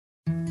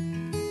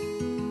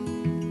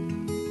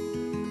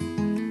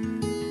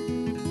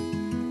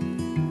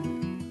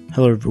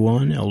Hello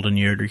everyone, Eldon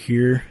Yoder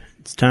here.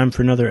 It's time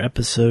for another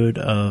episode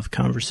of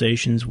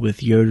Conversations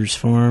with Yoder's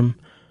Farm.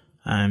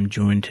 I'm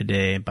joined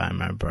today by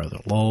my brother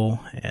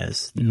Lowell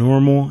as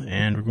normal,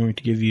 and we're going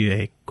to give you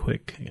a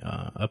quick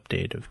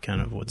update of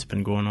kind of what's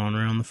been going on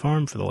around the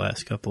farm for the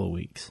last couple of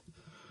weeks.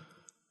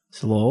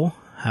 So Lowell,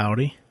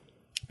 howdy.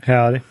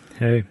 Howdy.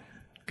 Hey,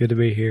 good to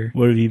be here.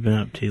 What have you been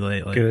up to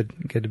lately?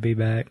 Good to be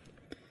back.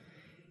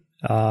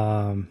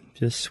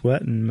 Just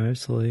sweating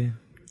mostly.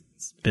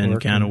 It's been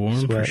kind of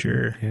warm for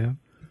sure. Yeah.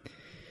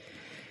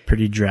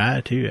 Pretty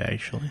dry too,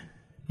 actually.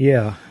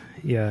 Yeah.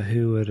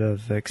 Who would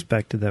have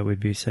expected that we'd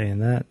be saying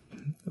that?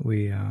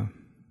 We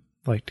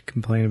like to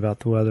complain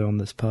about the weather on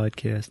this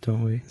podcast,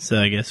 don't we?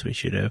 So I guess we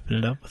should open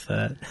it up with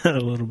that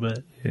a little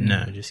bit. Yeah.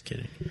 No, just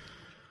kidding.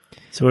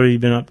 So what have you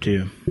been up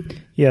to?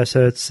 Yeah,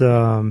 so it's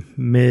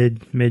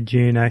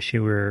mid-June. Actually,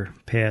 we're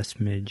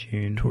past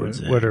mid-June.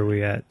 What are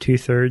we at?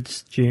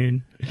 2/3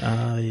 June?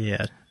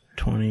 Yeah,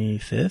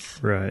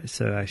 25th. Right,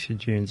 so actually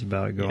June's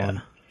about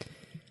gone.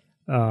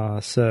 Yeah.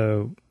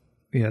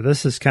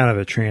 This is kind of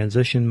a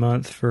transition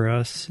month for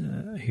us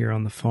here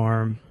on the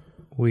farm.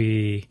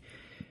 We,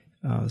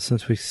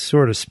 since we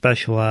sort of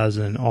specialize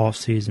in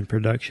off-season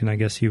production, I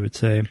guess you would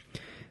say,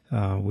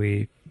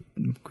 we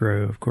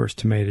grow, of course,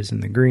 tomatoes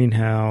in the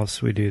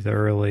greenhouse. We do the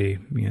early,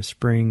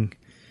 spring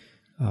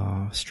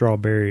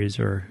strawberries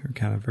or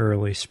kind of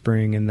early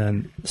spring, and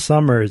then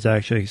summer is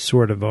actually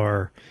sort of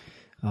our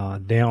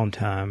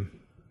downtime,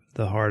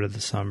 the heart of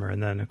the summer,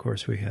 and then of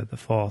course we have the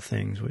fall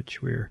things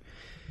which we're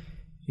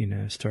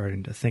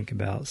starting to think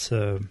about.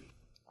 So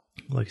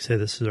like I say,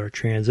 this is our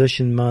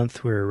transition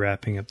month. We're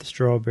wrapping up the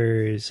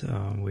strawberries.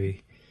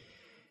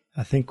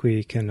 I think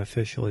we can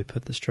officially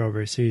put the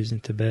strawberry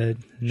season to bed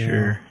now.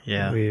 Sure,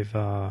 yeah. We've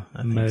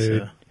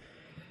mowed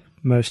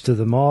most of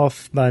them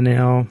off by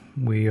now.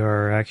 We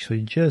are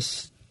actually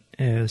just,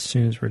 as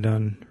soon as we're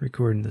done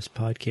recording this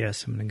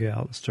podcast, I'm going to go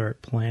out and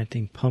start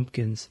planting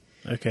pumpkins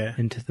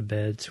into the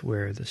beds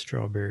where the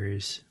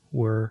strawberries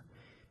were.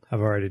 I've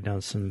already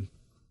done some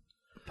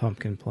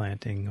pumpkin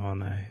planting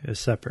on a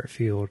separate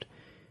field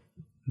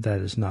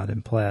that is not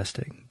in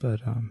plastic, but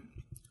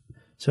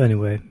so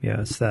anyway,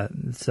 yeah, it's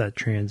that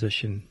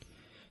transition.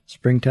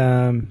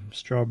 Springtime,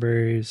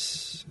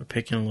 strawberries. We're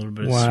picking a little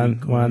bit of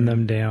sweet corn. Wind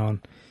them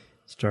down,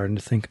 starting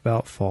to think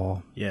about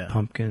fall,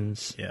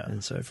 pumpkins, yeah,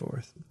 and so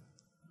forth.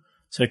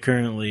 So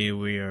currently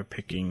we are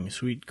picking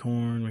sweet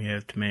corn. We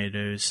have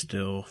tomatoes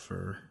still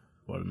for,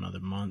 another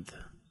month,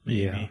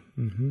 maybe? Yeah.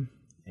 Mm-hmm.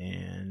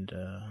 And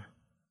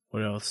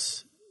what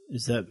else?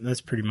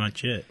 That's pretty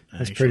much it.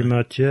 That's pretty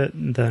much it.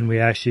 And then we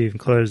actually even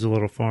closed a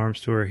little farm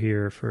store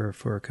here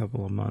for a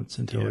couple of months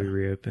until we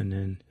reopen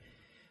in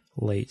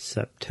late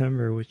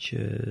September, which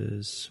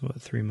is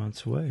 3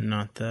 months away.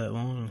 Not that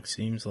long.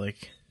 Seems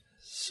like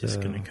it's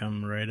just going to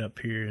come right up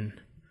here and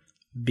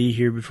be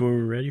here before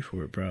we're ready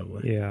for it,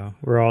 probably. Yeah.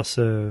 We're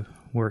also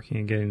working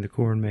on getting the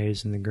corn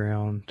maze in the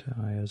ground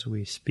as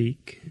we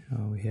speak.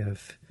 We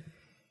have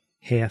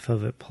half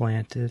of it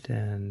planted,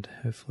 and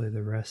hopefully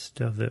the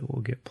rest of it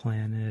will get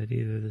planted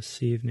either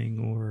this evening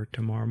or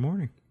tomorrow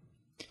morning.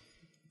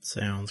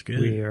 Sounds good.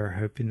 We are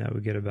hoping that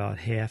we get about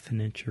half an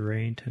inch of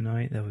rain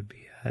tonight. That would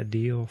be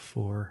ideal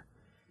for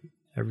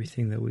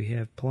everything that we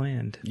have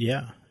planned.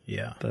 Yeah.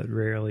 But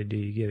rarely do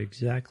you get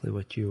exactly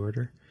what you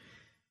order.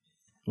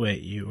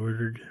 Wait, you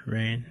ordered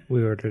rain?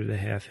 We ordered a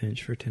half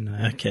inch for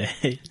tonight.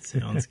 Okay,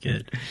 sounds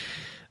good.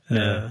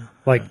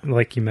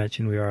 Like you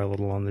mentioned, we are a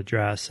little on the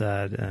dry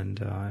side, and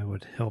it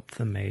would help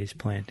the maize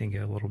planting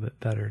get a little bit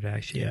better to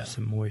actually have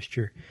some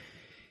moisture.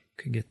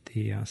 Could get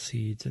the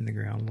seeds in the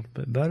ground a little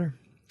bit better.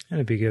 And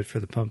it'd be good for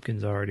the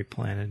pumpkins already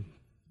planted.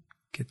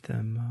 Get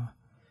them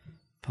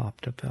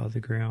popped up out of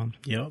the ground.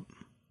 Yep.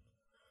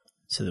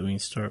 So that we can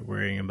start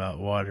worrying about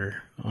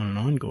water on an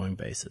ongoing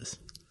basis.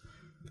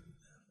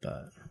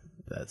 But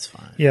that's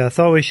fine. Yeah, I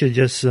thought we should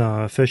just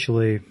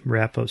officially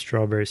wrap up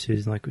strawberry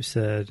season, like we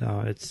said.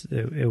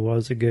 It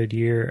was a good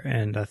year,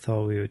 and I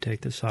thought we would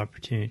take this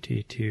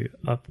opportunity to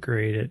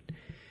upgrade it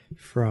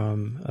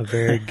from a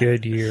very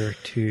good year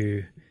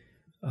to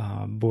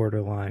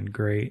borderline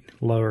great,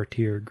 lower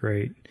tier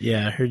great.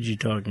 Yeah, I heard you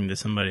talking to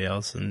somebody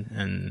else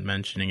and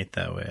mentioning it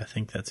that way. I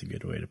think that's a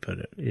good way to put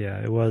it.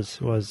 Yeah, it was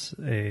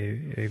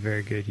a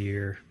very good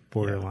year,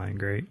 borderline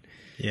great.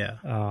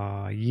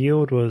 Yeah.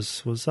 Yield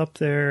was up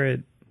there.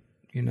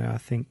 I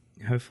think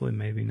hopefully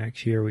maybe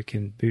next year we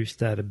can boost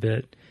that a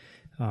bit.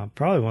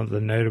 Probably one of the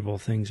notable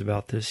things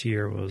about this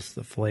year was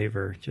the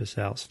flavor, just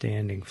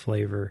outstanding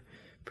flavor,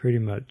 pretty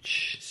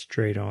much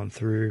straight on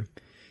through.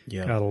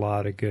 Yeah. Got a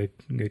lot of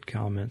good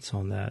comments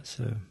on that,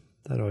 so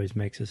that always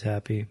makes us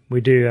happy. We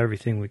do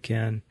everything we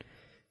can,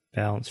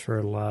 balance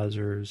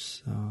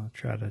fertilizers,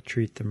 try to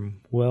treat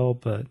them well,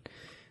 but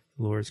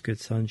Lord's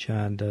good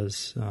sunshine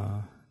does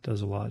a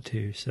lot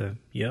too. So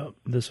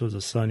this was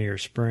a sunnier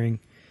spring.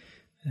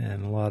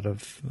 And a lot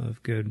of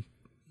good,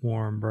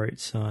 warm, bright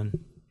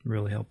sun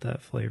really helped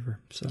that flavor.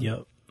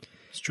 So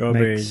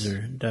Strawberries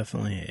are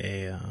definitely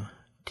a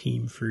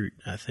team fruit,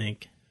 I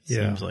think.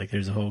 Seems like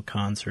there's a whole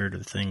concert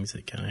of things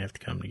that kind of have to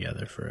come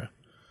together for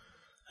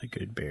a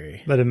good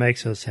berry. But it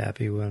makes us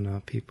happy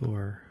when people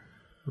are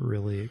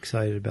really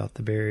excited about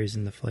the berries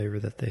and the flavor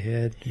that they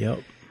had.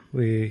 Yep.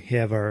 We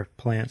have our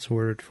plants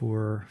ordered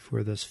for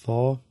this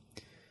fall.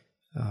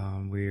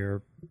 We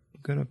are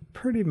going to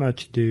pretty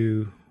much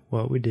do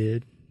what we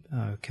did,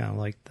 kind of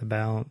like the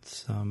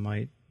balance.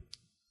 Might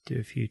do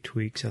a few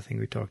tweaks. I think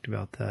we talked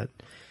about that.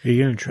 Are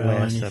you going to try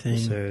last anything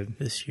episode.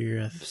 this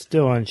year?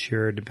 Still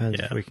unsure. Depends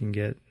if Yeah. we can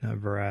get a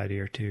variety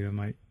or two. I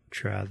might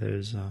try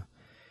those.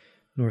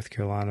 North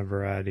Carolina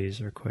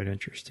varieties are quite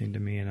interesting to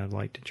me, and I'd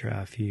like to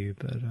try a few,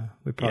 but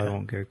we probably Yeah.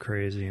 won't go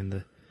crazy in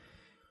the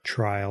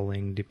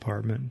trialing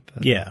department.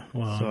 But, Yeah,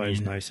 well, it's I always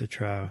mean, nice to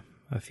try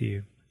a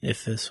few.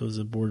 if this was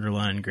a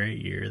borderline great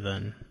year,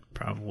 then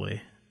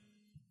probably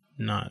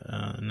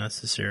not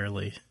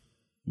necessarily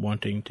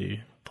wanting to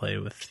play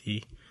with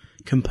the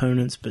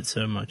components, but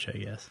so much, I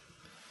guess.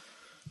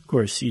 Of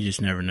course, you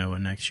just never know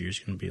what next year's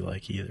going to be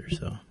like either,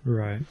 so.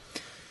 Right.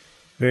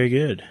 Very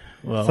good.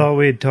 Well, Thought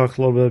we'd talk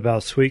a little bit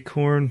about sweet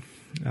corn.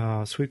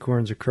 Sweet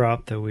corn's a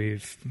crop that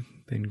we've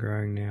been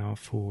growing now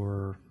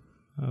for,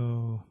 I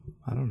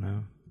don't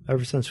know,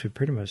 ever since we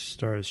pretty much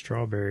started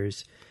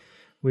strawberries.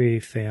 We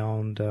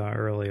found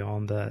early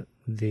on that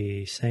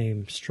the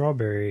same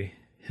strawberry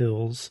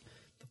hills,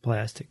 the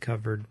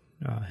plastic-covered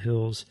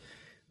hills,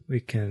 we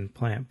can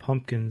plant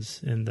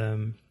pumpkins in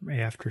them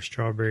after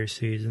strawberry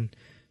season.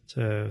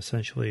 So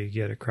essentially you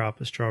get a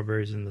crop of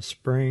strawberries in the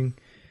spring,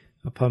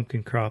 a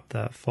pumpkin crop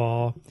that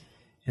fall,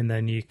 and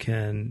then you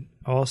can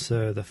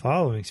also, the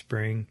following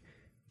spring,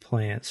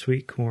 plant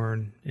sweet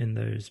corn in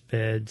those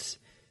beds.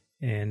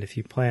 And if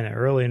you plant it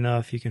early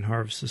enough, you can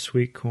harvest the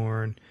sweet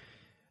corn,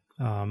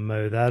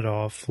 mow that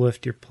off,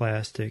 lift your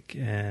plastic,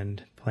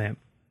 and plant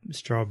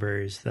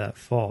strawberries that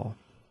fall.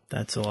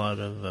 that's a lot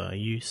of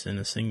use in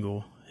a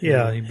single.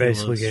 Yeah, you're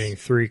basically hillos. getting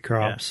 3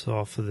 crops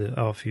off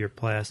of your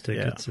plastic.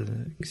 Yeah. It's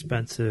an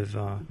expensive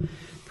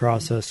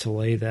process to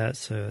lay that,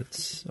 so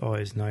it's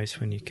always nice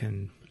when you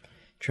can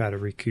try to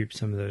recoup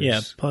some of those.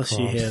 Yeah, plus costs.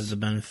 you have the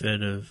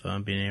benefit of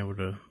being able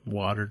to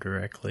water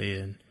directly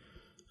and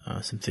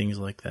some things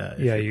like that.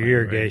 Yeah, if your you're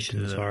planting right irrigation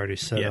into is the- already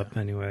set yeah. up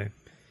anyway.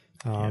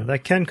 Yeah.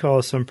 That can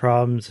cause some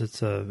problems.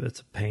 It's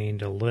a pain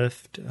to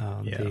lift.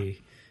 Yeah. The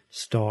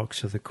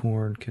stalks of the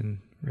corn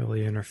can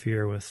really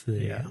interfere with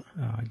the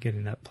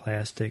getting that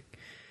plastic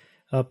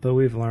up. But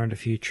we've learned a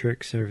few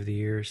tricks over the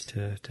years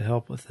to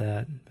help with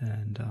that.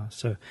 And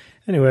so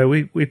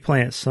anyway, we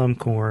plant some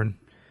corn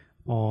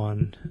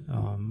on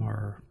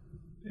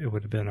it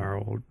would have been our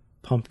old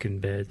pumpkin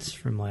beds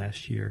from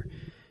last year.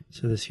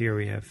 So this year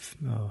we have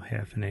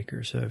half an acre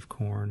or so of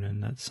corn,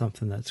 and that's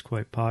something that's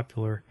quite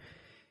popular.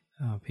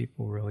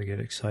 People really get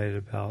excited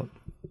about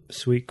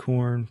sweet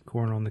corn,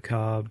 corn on the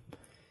cob.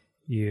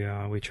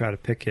 We try to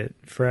pick it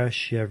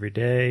fresh every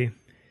day.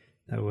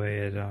 That way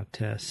it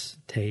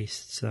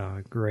tastes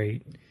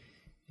great.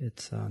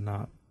 It's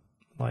not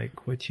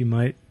like what you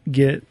might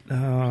get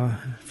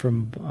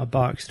from a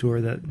box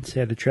store that's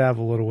had to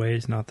travel a little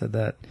ways. Not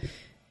that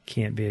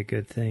can't be a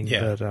good thing,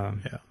 Yeah.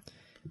 but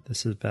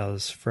this is about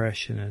as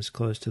fresh and as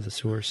close to the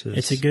source as...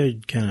 It's a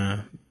good kind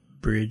of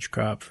bridge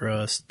crop for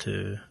us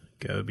to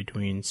go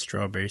between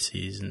strawberry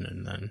season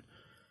and then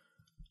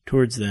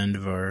towards the end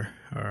of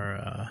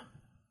our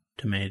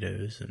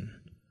tomatoes and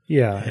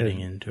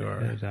heading into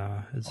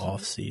our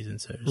off season,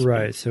 so to speak.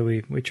 Right. So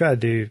we try to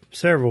do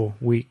several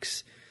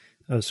weeks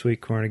of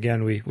sweet corn.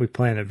 Again, we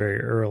plant it very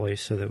early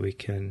so that we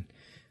can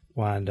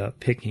wind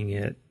up picking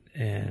it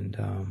and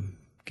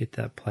get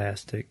that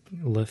plastic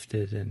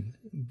lifted and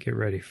get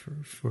ready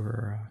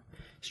for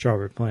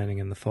strawberry planting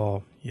in the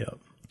fall. Yep.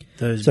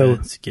 Those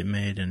beds get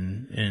made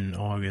in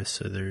August,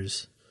 so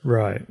there's...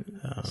 Right.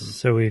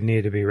 So we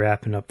need to be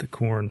wrapping up the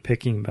corn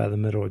picking by the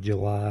middle of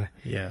July.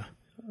 Yeah.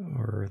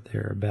 Or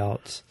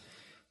thereabouts.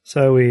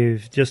 So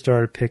we've just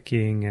started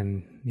picking,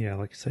 and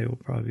like I say, we'll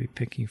probably be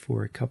picking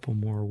for a couple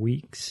more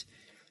weeks.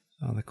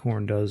 The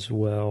corn does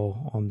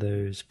well on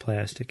those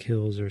plastic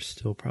hills. There's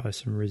still probably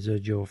some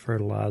residual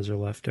fertilizer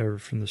left over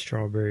from the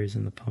strawberries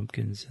and the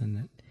pumpkins,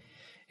 and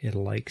it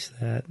likes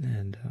that.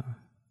 And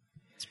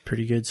it's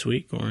pretty good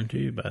sweet corn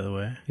too, by the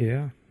way.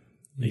 Yeah.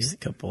 At least a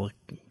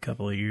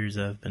couple of years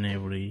I've been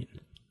able to eat.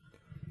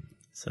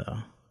 So,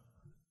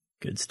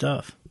 good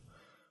stuff.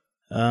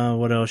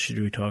 What else should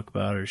we talk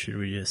about, or should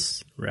we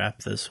just wrap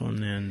this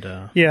one and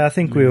I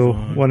think we'll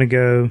want to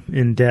go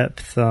in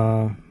depth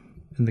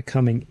in the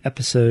coming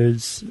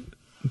episodes.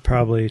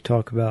 Probably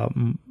talk about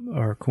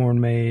our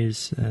corn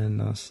maze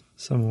and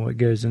some of what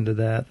goes into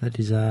that, the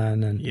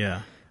design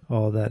and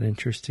all that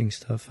interesting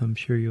stuff. I'm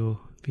sure you'll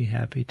be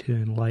happy to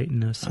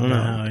enlighten us. I don't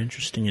know how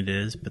interesting it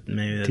is, but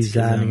maybe that's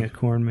designing a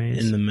corn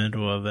maze in the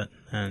middle of it,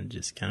 and it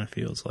just kind of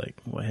feels like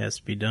what has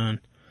to be done.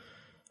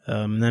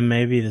 Then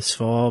maybe this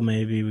fall,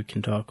 maybe we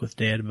can talk with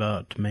Dad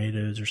about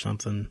tomatoes or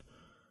something.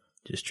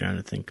 Just trying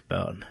to think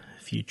about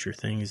future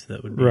things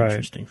that would be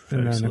interesting for folks.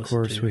 And then, to of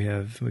course,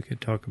 to. we could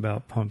talk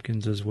about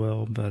pumpkins as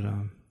well, but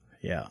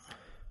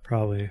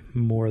probably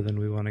more than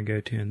we want to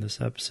go to in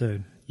this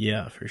episode.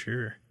 Yeah, for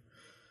sure.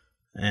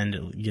 and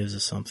it gives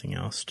us something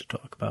else to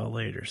talk about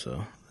later.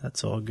 So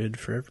that's all good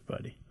for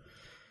everybody.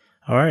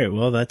 All right,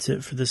 well, that's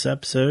it for this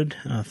episode.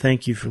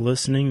 Thank you for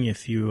listening.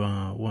 If you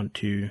want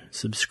to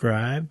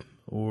subscribe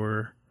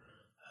or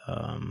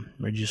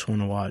you just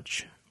want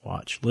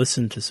to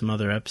listen to some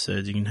other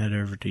episodes, you can head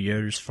over to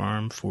Yoder's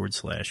Farm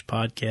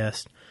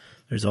 /podcast.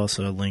 There's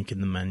also a link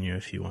in the menu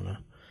if you want to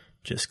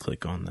just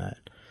click on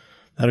that.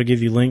 That'll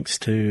give you links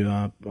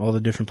to all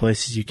the different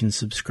places you can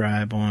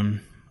subscribe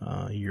on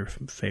your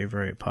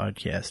favorite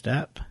podcast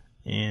app,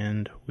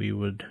 and we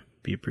would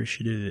be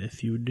appreciative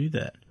if you would do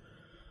that.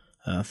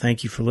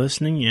 Thank you for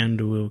listening,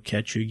 and we'll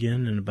catch you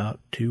again in about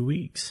 2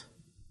 weeks.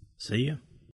 See ya.